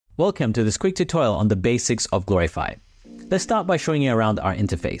Welcome to this quick tutorial on the basics of Glorify. Let's start by showing you around our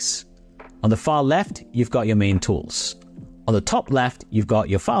interface. On the far left, you've got your main tools. On the top left, you've got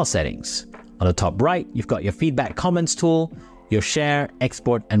your file settings. On the top right, you've got your feedback comments tool, your share,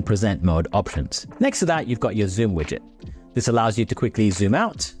 export, and present mode options. Next to that, you've got your zoom widget. This allows you to quickly zoom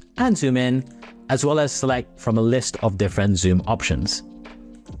out and zoom in, as well as select from a list of different zoom options.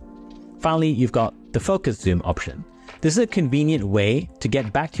 Finally, you've got the focus zoom option. This is a convenient way to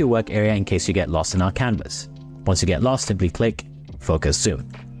get back to your work area in case you get lost in our canvas. Once you get lost, simply click Focus Zoom.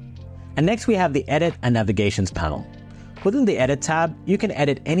 And next we have the Edit and Navigations panel. Within the Edit tab, you can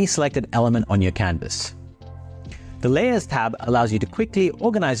edit any selected element on your canvas. The Layers tab allows you to quickly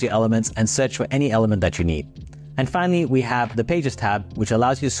organize your elements and search for any element that you need. And finally, we have the Pages tab, which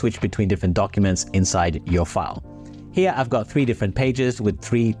allows you to switch between different documents inside your file. Here I've got 3 different pages with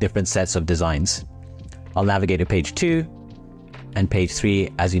 3 different sets of designs. I'll navigate to page 2, and page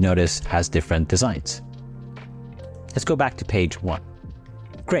 3, as you notice, has different designs. Let's go back to page 1.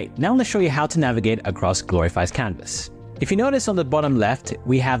 Great, now let's show you how to navigate across Glorify's canvas. If you notice on the bottom left,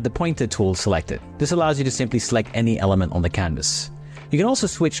 we have the pointer tool selected. This allows you to simply select any element on the canvas. You can also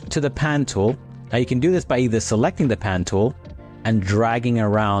switch to the pan tool. Now you can do this by either selecting the pan tool and dragging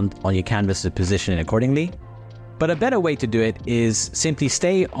around on your canvas to position it accordingly. But a better way to do it is simply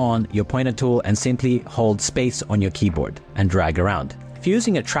stay on your pointer tool and simply hold space on your keyboard and drag around. If you're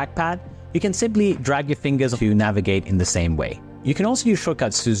using a trackpad, you can simply drag your fingers to navigate in the same way. You can also use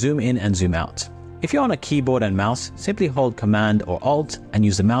shortcuts to zoom in and zoom out. If you're on a keyboard and mouse, simply hold Command or Alt and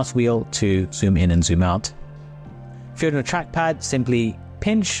use the mouse wheel to zoom in and zoom out. If you're on a trackpad, simply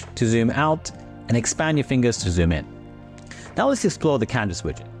pinch to zoom out and expand your fingers to zoom in. Now let's explore the canvas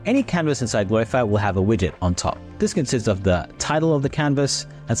widget. Any canvas inside Glorify will have a widget on top. This consists of the title of the canvas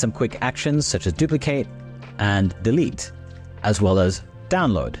and some quick actions such as duplicate and delete, as well as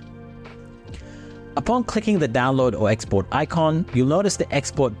download. Upon clicking the download or export icon, you'll notice the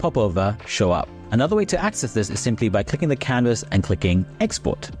export popover show up. Another way to access this is simply by clicking the canvas and clicking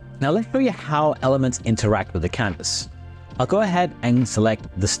export. Now let's show you how elements interact with the canvas. I'll go ahead and select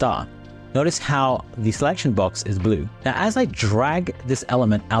the star. Notice how the selection box is blue. Now, as I drag this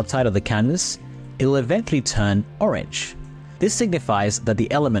element outside of the canvas, it'll eventually turn orange. This signifies that the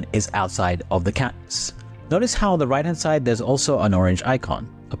element is outside of the canvas. Notice how on the right-hand side, there's also an orange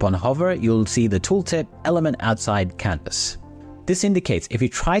icon. Upon hover, you'll see the tooltip element outside canvas. This indicates if you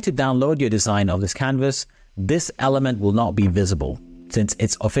try to download your design of this canvas, this element will not be visible since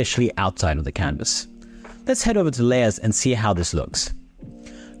it's officially outside of the canvas. Let's head over to layers and see how this looks.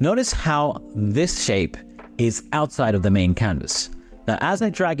 Notice how this shape is outside of the main canvas. Now, as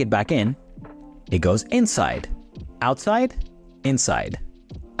I drag it back in, it goes inside, outside, inside,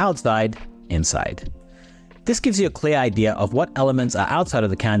 outside, inside. This gives you a clear idea of what elements are outside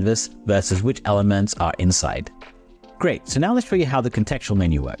of the canvas versus which elements are inside. Great, so now let's show you how the contextual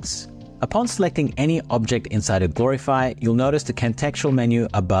menu works. Upon selecting any object inside of Glorify, you'll notice the contextual menu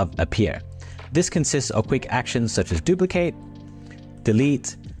above appear. This consists of quick actions such as duplicate,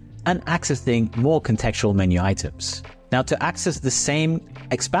 delete, and accessing more contextual menu items. Now, to access the same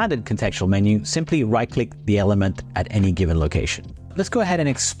expanded contextual menu, simply right-click the element at any given location. Let's go ahead and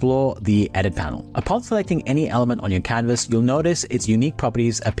explore the Edit panel. Upon selecting any element on your canvas, you'll notice its unique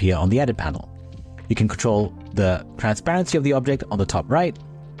properties appear on the Edit panel. You can control the transparency of the object on the top right,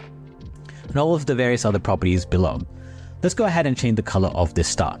 and all of the various other properties below. Let's go ahead and change the color of this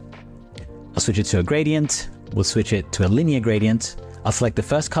star. I'll switch it to a gradient. We'll switch it to a linear gradient. I'll select the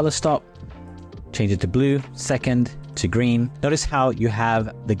first color stop, change it to blue, second to green. Notice how you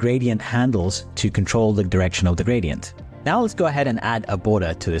have the gradient handles to control the direction of the gradient. Now let's go ahead and add a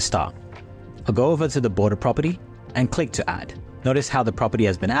border to this star. I'll go over to the border property and click to add. Notice how the property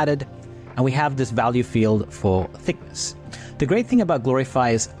has been added, and we have this value field for thickness. The great thing about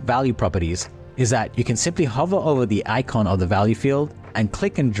Glorify's value properties is that you can simply hover over the icon of the value field and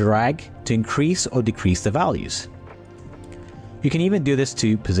click and drag to increase or decrease the values. You can even do this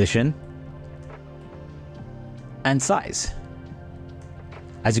to position and size.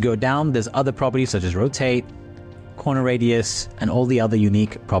 As you go down, there's other properties such as rotate, corner radius, and all the other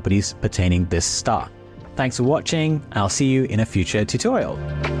unique properties pertaining this star. Thanks for watching, and I'll see you in a future tutorial.